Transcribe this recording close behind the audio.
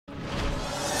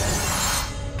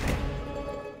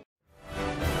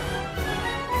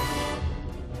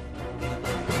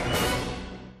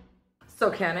So,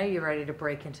 Ken, are you ready to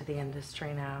break into the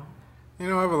industry now? You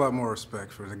know, I have a lot more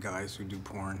respect for the guys who do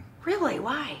porn. Really?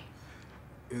 Why?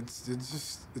 It's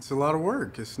a lot of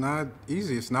work. It's not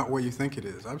easy. It's not what you think it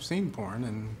is. I've seen porn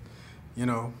and, you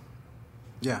know,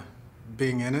 yeah,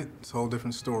 being in it, it's a whole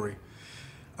different story.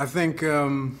 I think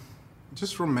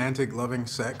just romantic, loving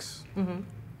sex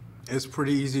is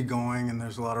pretty easygoing and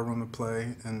there's a lot of room to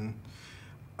play. And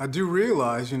I do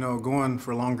realize, you know, going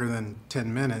for longer than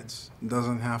 10 minutes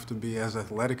doesn't have to be as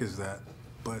athletic as that,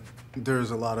 but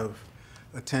there's a lot of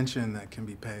attention that can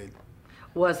be paid.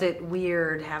 Was it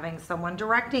weird having someone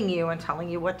directing you and telling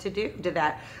you what to do?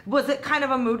 Was it kind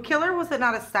of a mood killer? Was it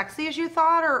not as sexy as you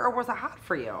thought, or was it hot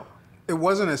for you? It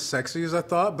wasn't as sexy as I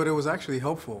thought, but it was actually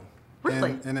helpful.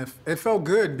 Really? And it felt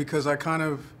good because I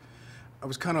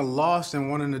was kind of lost in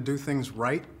wanting to do things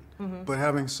right, but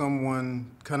having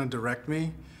someone kind of direct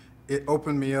me, it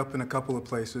opened me up in a couple of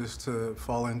places to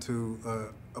fall into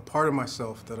a part of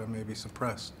myself that I maybe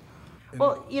suppressed.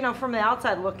 Well, you know, from the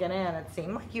outside looking in, it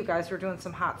seemed like you guys were doing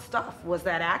some hot stuff. Was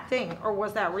that acting or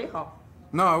was that real?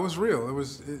 No, it was real. It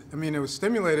was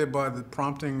stimulated by the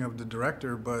prompting of the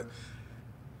director, but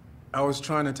I was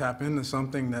trying to tap into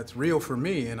something that's real for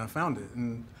me, and I found it.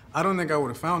 And I don't think I would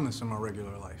have found this in my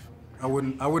regular life. I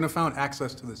wouldn't have found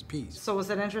access to this piece. So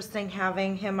was it interesting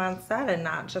having him on set and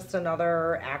not just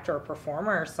another actor or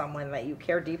performer or someone that you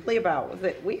care deeply about? Was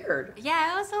it weird?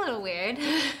 Yeah, it was a little weird.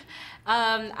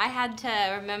 I had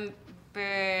to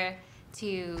remember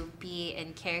to be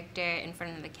in character in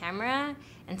front of the camera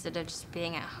instead of just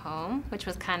being at home, which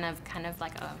was kind of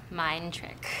like a mind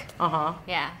trick.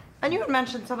 Yeah. And you had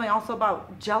mentioned something also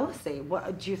about jealousy.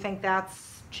 What do you think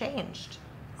that's changed?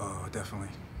 Oh, definitely.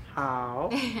 How?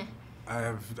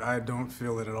 I don't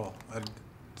feel it at all.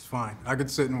 It's fine. I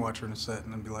could sit and watch her in a set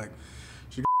and I'd be like,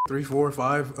 she 3, 4,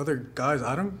 5 other guys.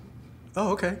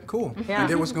 Oh, okay, cool. Yeah. I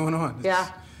get what's going on. Yeah.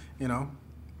 You know,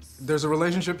 there's a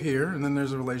relationship here and then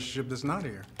there's a relationship that's not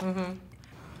here.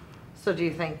 So do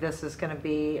you think this is going to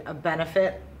be a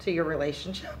benefit to your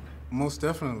relationship? Most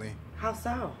definitely. How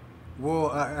so?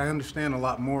 Well, I understand a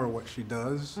lot more of what she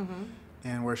does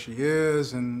and where she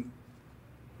is, and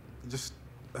just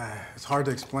it's hard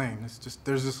to explain.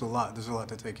 There's just a lot. There's a lot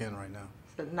to take in right now.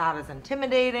 So not as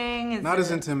intimidating? Not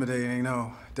as intimidating,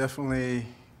 no. Definitely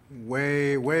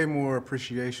way more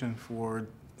appreciation for,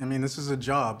 I mean, this is a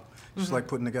job, just like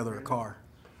putting together a car.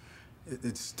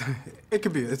 It's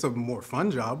a more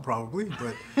fun job probably,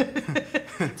 but.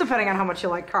 Depending on how much you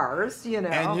like cars, you know.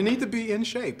 And you need to be in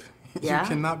shape. Yeah? You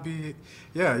cannot be,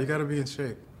 you gotta be in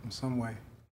shape in some way.